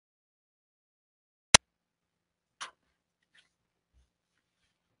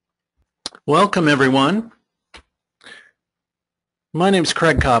Welcome everyone. My name is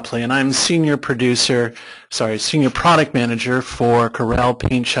Craig Copley and I'm Senior Product Manager for Corel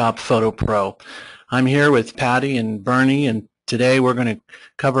PaintShop Photo Pro. I'm here with Patty and Bernie, and today we're going to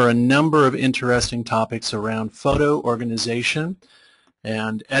cover a number of interesting topics around photo organization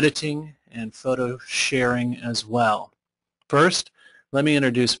and editing and photo sharing as well. First, let me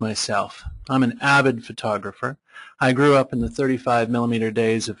introduce myself. I'm an avid photographer. I grew up in the 35mm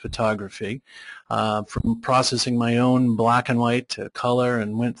days of photography, from processing my own black and white to color,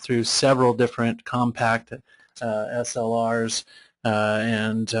 and went through several different compact SLRs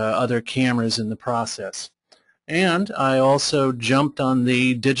and other cameras in the process. And I also jumped on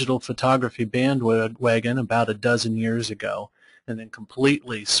the digital photography bandwagon about a dozen years ago, and then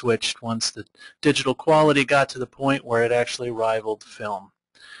completely switched once the digital quality got to the point where it actually rivaled film.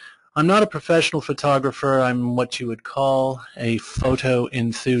 I'm not a professional photographer. I'm what you would call a photo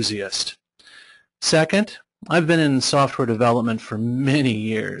enthusiast. Second, I've been in software development for many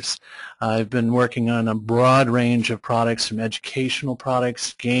years. I've been working on a broad range of products, from educational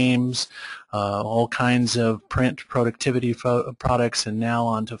products, games, all kinds of print productivity products, and now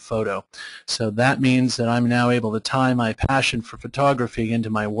onto photo. So that means that I'm now able to tie my passion for photography into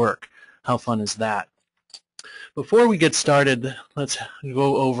my work. How fun is that? Before we get started, let's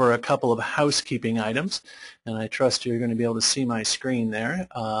go over a couple of housekeeping items, and I trust you're going to be able to see my screen there,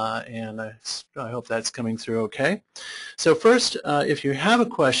 and I hope that's coming through okay. So first, if you have a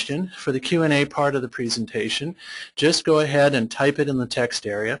question for the Q&A part of the presentation, just go ahead and type it in the text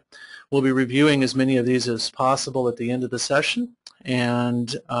area. We'll be reviewing as many of these as possible at the end of the session.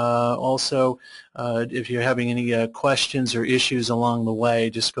 And also, if you're having any questions or issues along the way,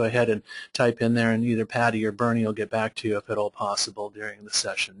 just go ahead and type in there, and either Patty or Bernie will get back to you if at all possible during the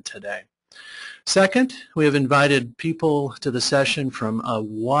session today. Second, we have invited people to the session from a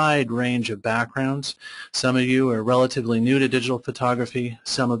wide range of backgrounds. Some of you are relatively new to digital photography.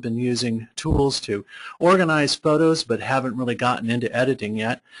 Some have been using tools to organize photos but haven't really gotten into editing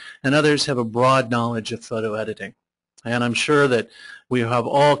yet. And others have a broad knowledge of photo editing. And I'm sure that we have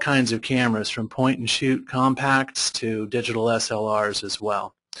all kinds of cameras, from point-and-shoot compacts to digital SLRs as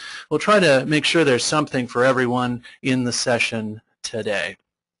well. We'll try to make sure there's something for everyone in the session today.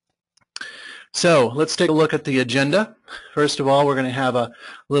 So let's take a look at the agenda. First of all, we're going to have a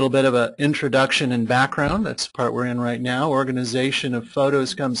little bit of an introduction and background. That's the part we're in right now. Organization of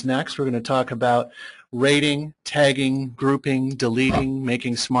photos comes next. We're going to talk about rating, tagging, grouping, deleting,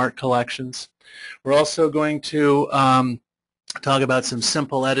 making smart collections. We're also going to talk about some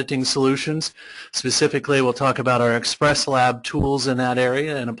simple editing solutions. Specifically, we'll talk about our Express Lab tools in that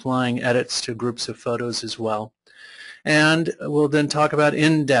area and applying edits to groups of photos as well. And we'll then talk about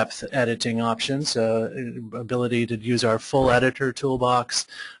in-depth editing options, ability to use our full editor toolbox,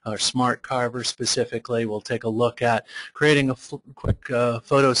 our Smart Carver specifically. We'll take a look at creating a quick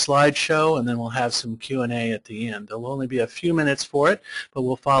photo slideshow, and then we'll have some Q&A at the end. There'll only be a few minutes for it, but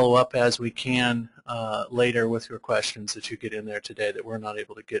we'll follow up as we can later with your questions that you get in there today that we're not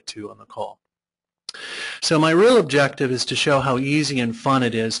able to get to on the call. So my real objective is to show how easy and fun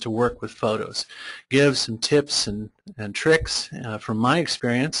it is to work with photos, give some tips and tricks from my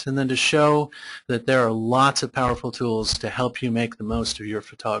experience, and then to show that there are lots of powerful tools to help you make the most of your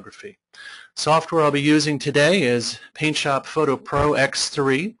photography. Software I'll be using today is PaintShop Photo Pro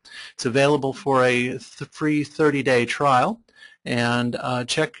X3. It's available for a free 30-day trial, and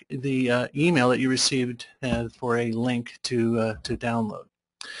check the email that you received for a link to download.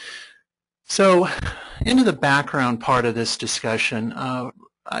 So into the background part of this discussion,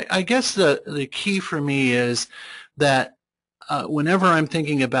 I guess the key for me is that whenever I'm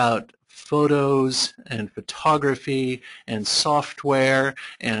thinking about photos and photography and software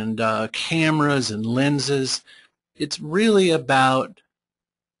and cameras and lenses, it's really about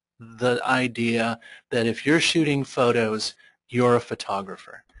the idea that if you're shooting photos, you're a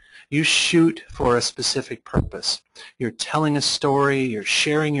photographer. You shoot for a specific purpose. You're telling a story, you're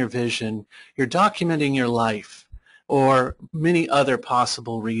sharing your vision, you're documenting your life, or many other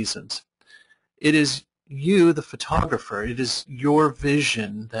possible reasons. It is you, the photographer, it is your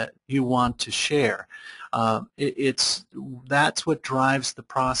vision that you want to share. That's what drives the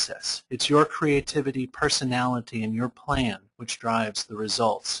process. It's your creativity, personality, and your plan which drives the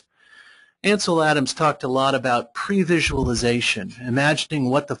results. Ansel Adams talked a lot about pre-visualization, imagining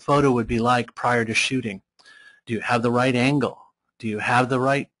what the photo would be like prior to shooting. Do you have the right angle? Do you have the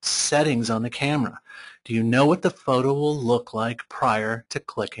right settings on the camera? Do you know what the photo will look like prior to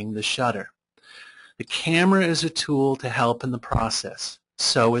clicking the shutter? The camera is a tool to help in the process.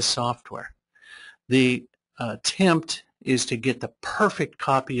 So is software. The attempt is to get the perfect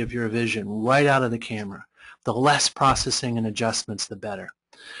copy of your vision right out of the camera. The less processing and adjustments, the better.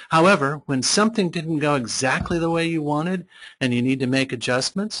 However, when something didn't go exactly the way you wanted and you need to make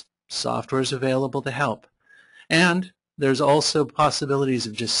adjustments, software is available to help. And there's also possibilities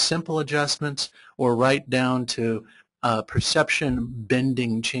of just simple adjustments or right down to perception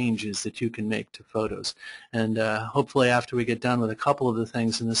bending changes that you can make to photos. And hopefully after we get done with a couple of the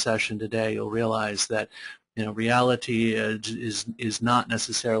things in the session today, you'll realize that reality is not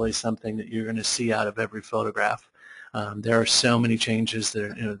necessarily something that you're going to see out of every photograph. There are so many changes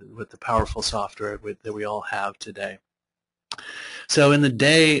that with the powerful software that we all have today. So in the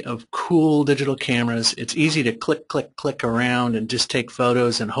day of cool digital cameras, it's easy to click, click, click around and just take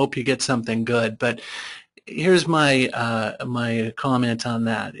photos and hope you get something good. But here's my my comment on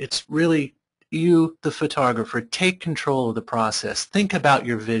that. It's really you, the photographer, take control of the process. Think about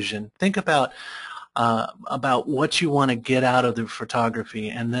your vision. Think about what you want to get out of the photography,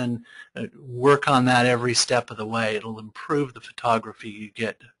 and then work on that every step of the way. It'll improve the photography you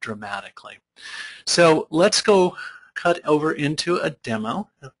get dramatically. So let's go cut over into a demo.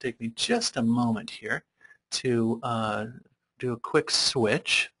 It'll take me just a moment here to do a quick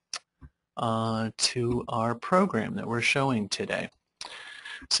switch to our program that we're showing today.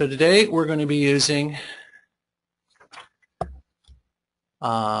 So today we're going to be using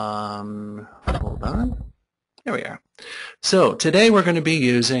hold on. Here we are. So today we're going to be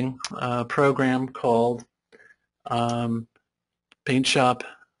using a program called PaintShop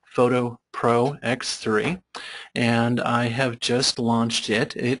Photo Pro X3, and I have just launched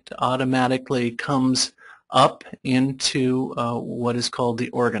it. It automatically comes up into what is called the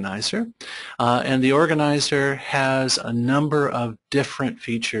organizer, and the organizer has a number of different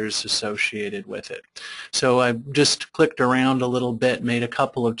features associated with it. So I've just clicked around a little bit, made a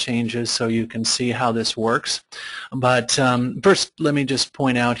couple of changes so you can see how this works. But first, let me just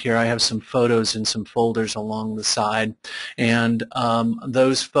point out here I have some photos in some folders along the side, and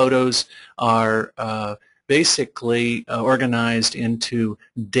those photos are basically organized into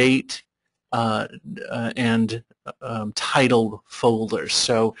date and titled folders.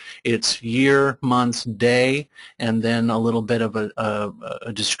 So it's year, month, day, and then a little bit of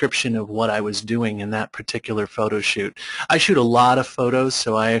a description of what I was doing in that particular photo shoot. I shoot a lot of photos,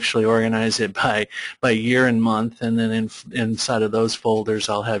 so I actually organize it by year and month, and then inside of those folders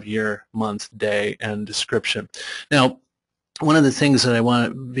I'll have year, month, day, and description. Now, one of the things that I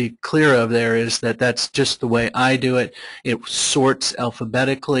want to be clear of there is that that's just the way I do it. It sorts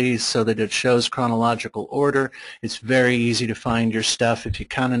alphabetically so that it shows chronological order. It's very easy to find your stuff if you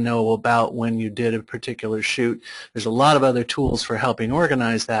kind of know about when you did a particular shoot. There's a lot of other tools for helping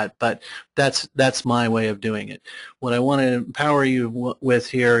organize that, but that's my way of doing it. What I want to empower you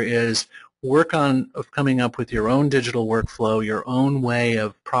with here is work on coming up with your own digital workflow, your own way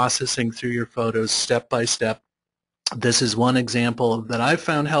of processing through your photos step by step. This is one example that I've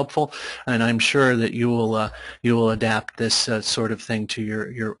found helpful, and I'm sure that you will adapt this sort of thing to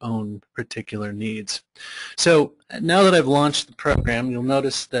your own particular needs. So now that I've launched the program, you'll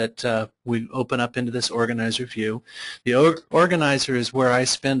notice that we open up into this organizer view. The organizer is where I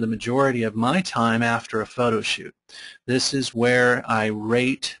spend the majority of my time after a photo shoot. This is where I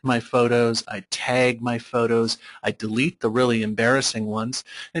rate my photos, I tag my photos, I delete the really embarrassing ones,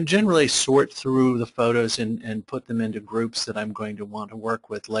 and generally sort through the photos and put them into groups that I'm going to want to work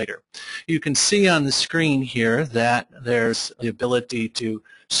with later. You can see on the screen here that there's the ability to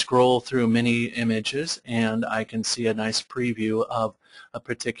scroll through many images, and I can see a nice preview of a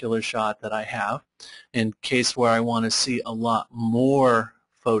particular shot that I have. In case where I want to see a lot more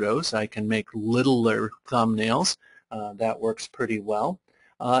photos, I can make littler thumbnails. That works pretty well.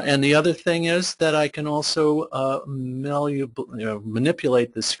 And the other thing is that I can also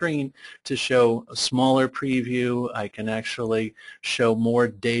manipulate the screen to show a smaller preview. I can actually show more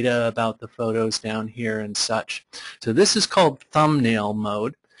data about the photos down here and such. So this is called thumbnail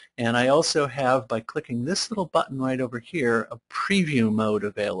mode. And I also have, by clicking this little button right over here, a preview mode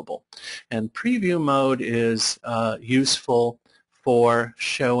available. And preview mode is useful for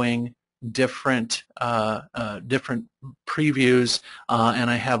showing different different previews, and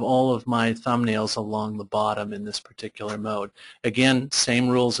I have all of my thumbnails along the bottom in this particular mode. Again, same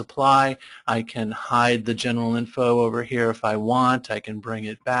rules apply. I can hide the general info over here if I want. I can bring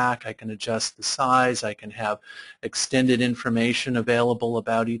it back. I can adjust the size. I can have extended information available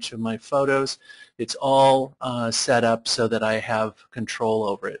about each of my photos. It's all set up so that I have control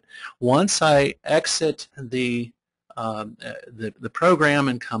over it. Once I exit the program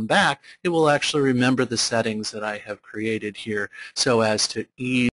and come back, it will actually remember the settings that I have created here so as to ease